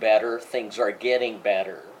gotten better, things are getting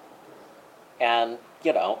better. And,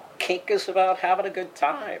 kink is about having a good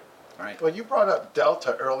time. Right. Well, you brought up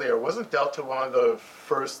Delta earlier. Wasn't Delta one of the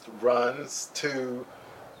first runs to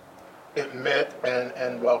admit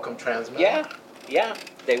and welcome trans men? Yeah,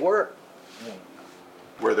 they were.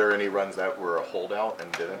 Were there any runs that were a holdout and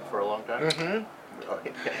didn't for a long time? Mm-hmm.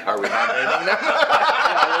 Are we not naming them?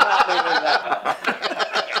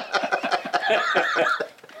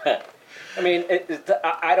 I mean,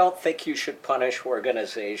 I don't think you should punish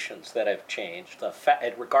organizations that have changed,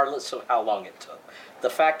 regardless of how long it took. The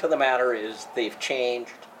fact of the matter is they've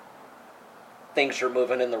changed. Things are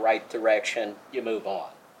moving in the right direction. You move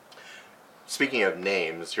on. Speaking of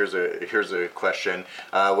names, here's a question.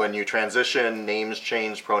 When you transition, names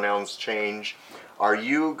change, pronouns change. Are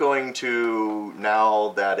you going to, now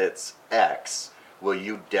that it's X, will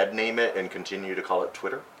you dead name it and continue to call it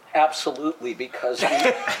Twitter? Absolutely, because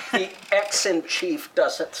the X in chief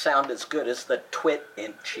doesn't sound as good as the twit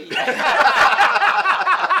in chief.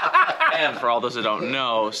 And for all those who don't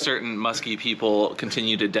know, certain musky people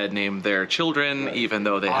continue to dead name their children even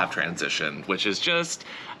though they have transitioned, which is just,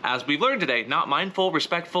 as we've learned today, not mindful,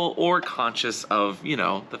 respectful, or conscious of,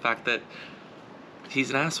 the fact that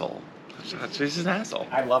he's an asshole. He's an asshole.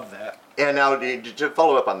 I love that. And now, to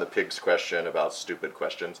follow up on the pig's question about stupid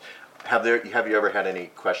questions, have you ever had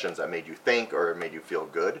any questions that made you think or made you feel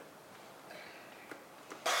good?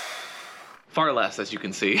 Far less, as you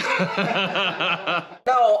can see.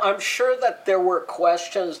 No, I'm sure that there were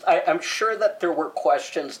questions. I'm sure that there were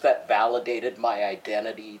questions that validated my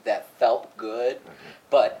identity that felt good,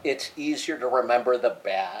 but it's easier to remember the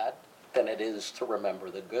bad than it is to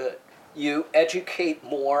remember the good. You educate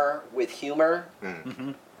more with humor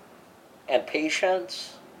and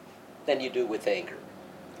patience than you do with anger.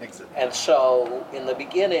 Exactly. And so in the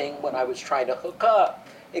beginning, when I was trying to hook up,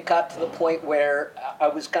 it got to the point where I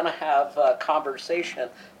was going to have a conversation.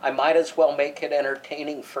 I might as well make it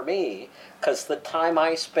entertaining for me, because the time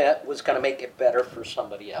I spent was going to make it better for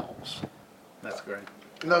somebody else. That's great.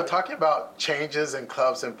 Talking about changes in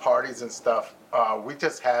clubs and parties and stuff, we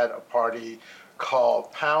just had a party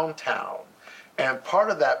called Pound Town. And part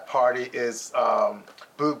of that party is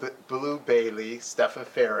Blue Bailey, Stephen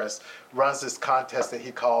Ferris, runs this contest that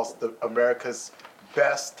he calls the America's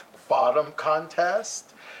Best Bottom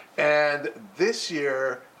Contest. And this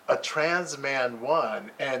year, a trans man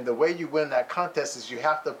won. And the way you win that contest is you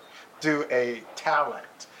have to do a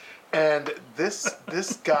talent. And this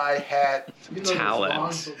guy had Talent.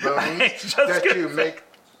 those long balloons that you make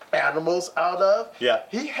animals out of. Yeah.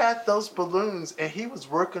 He had those balloons and he was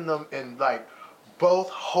working them in both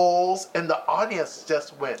holes, and the audience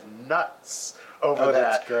just went nuts over that.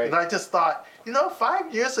 That's great. And I just thought,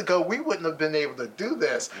 5 years ago we wouldn't have been able to do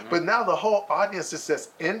this, but now the whole audience is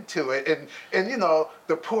just into it, and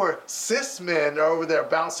the poor cis men are over there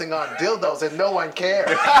bouncing on dildos and no one cares.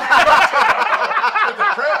 The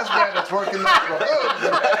trans man is working on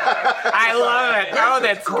balloons. I love it. Oh,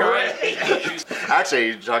 that's great.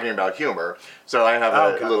 Actually, talking about humor, so I have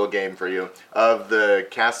a little game for you. Of the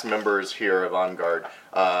cast members here of On Guard,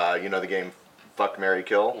 the game Fuck, Marry,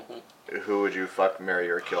 Kill? Who would you fuck, marry,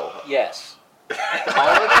 or kill? Yes.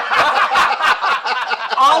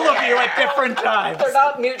 all of you at different times. They're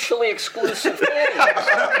not mutually exclusive things.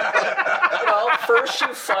 First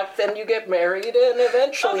you fuck, then you get married, and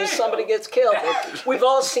eventually somebody gets killed. We've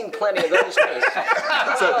all seen plenty of those cases.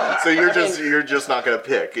 So you're just not going to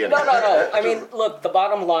pick. No. I mean, look, the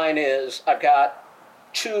bottom line is I've got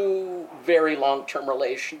 2 very long-term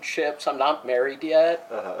relationships. I'm not married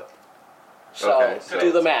yet. So Okay.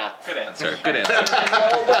 do the math. Good answer. Good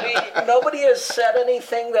answer. Nobody has said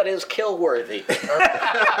anything that is kill-worthy.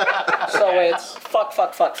 So it's fuck.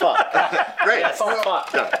 Great.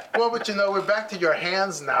 Fuck. Well, but we're back to your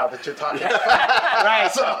hands now that you're talking about.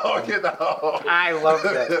 Right. So, I love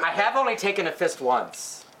this. I have only taken a fist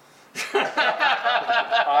once. I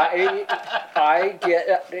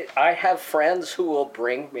have friends who will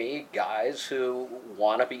bring me guys who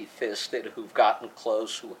want to be fisted, who've gotten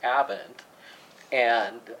close, who haven't.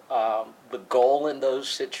 And the goal in those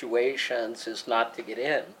situations is not to get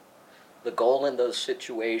in. The goal in those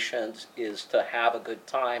situations is to have a good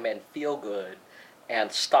time and feel good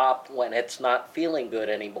and stop when it's not feeling good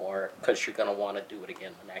anymore, because you're going to want to do it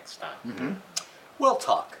again the next time. Mm-hmm. We'll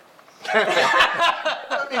talk.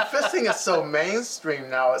 I mean, fisting is so mainstream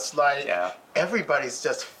now. It's like everybody's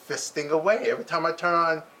just fisting away. Every time I turn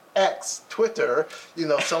on X, Twitter,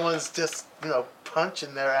 someone's just,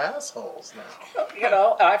 punching their assholes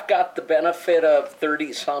now. I've got the benefit of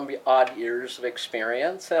 30-some odd years of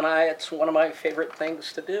experience, and it's one of my favorite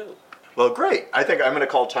things to do. Well, great. I think I'm going to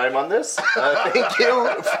call time on this. Thank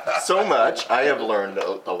you so much. I have learned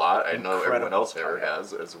a lot. I know everyone else here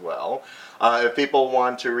has as well. If people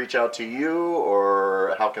want to reach out to you,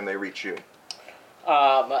 or how can they reach you?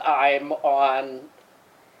 I'm on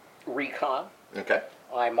Recon. Okay.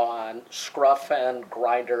 I'm on Scruff and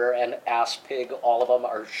Grinder and Ass Pig. All of them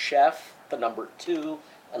are Chef, the number 2,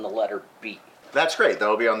 and the letter B. That's great.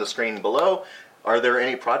 That'll be on the screen below. Are there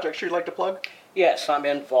any projects you'd like to plug? Yes, I'm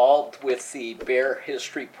involved with the Bear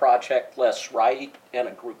History Project. Les Wright and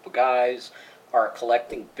a group of guys are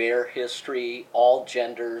collecting bear history, all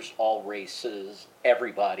genders, all races,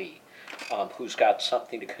 everybody who's got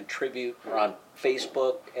something to contribute. We're on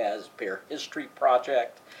Facebook as Bear History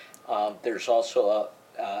Project. There's also a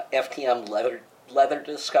FTM leather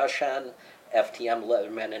discussion, FTM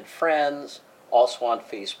Leathermen and Friends, also on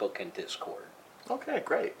Facebook and Discord. Okay,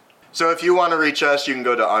 great. So if you want to reach us, you can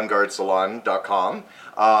go to onguardsalon.com.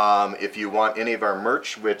 If you want any of our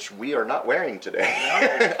merch, which we are not wearing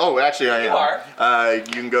today. Oh, actually I am. You are.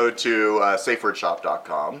 You can go to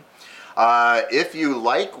safewordshop.com. If you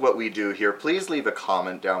like what we do here, please leave a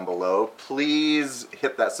comment down below. Please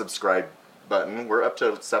hit that subscribe button. We're up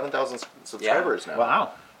to 7,000 subscribers now.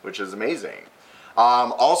 Wow. Which is amazing.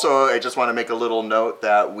 Also, I just want to make a little note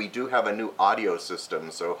that we do have a new audio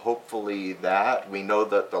system, so hopefully we know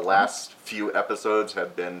that the last few episodes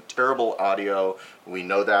have been terrible audio. We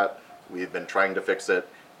know that. We've been trying to fix it,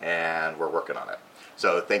 and we're working on it.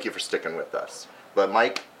 So thank you for sticking with us. But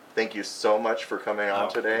Mike, thank you so much for coming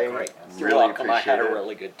on today. Great. You're welcome. I had a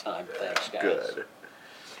really good time. Thanks, guys. Good.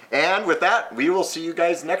 And with that, we will see you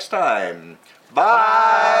guys next time.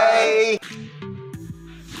 Bye.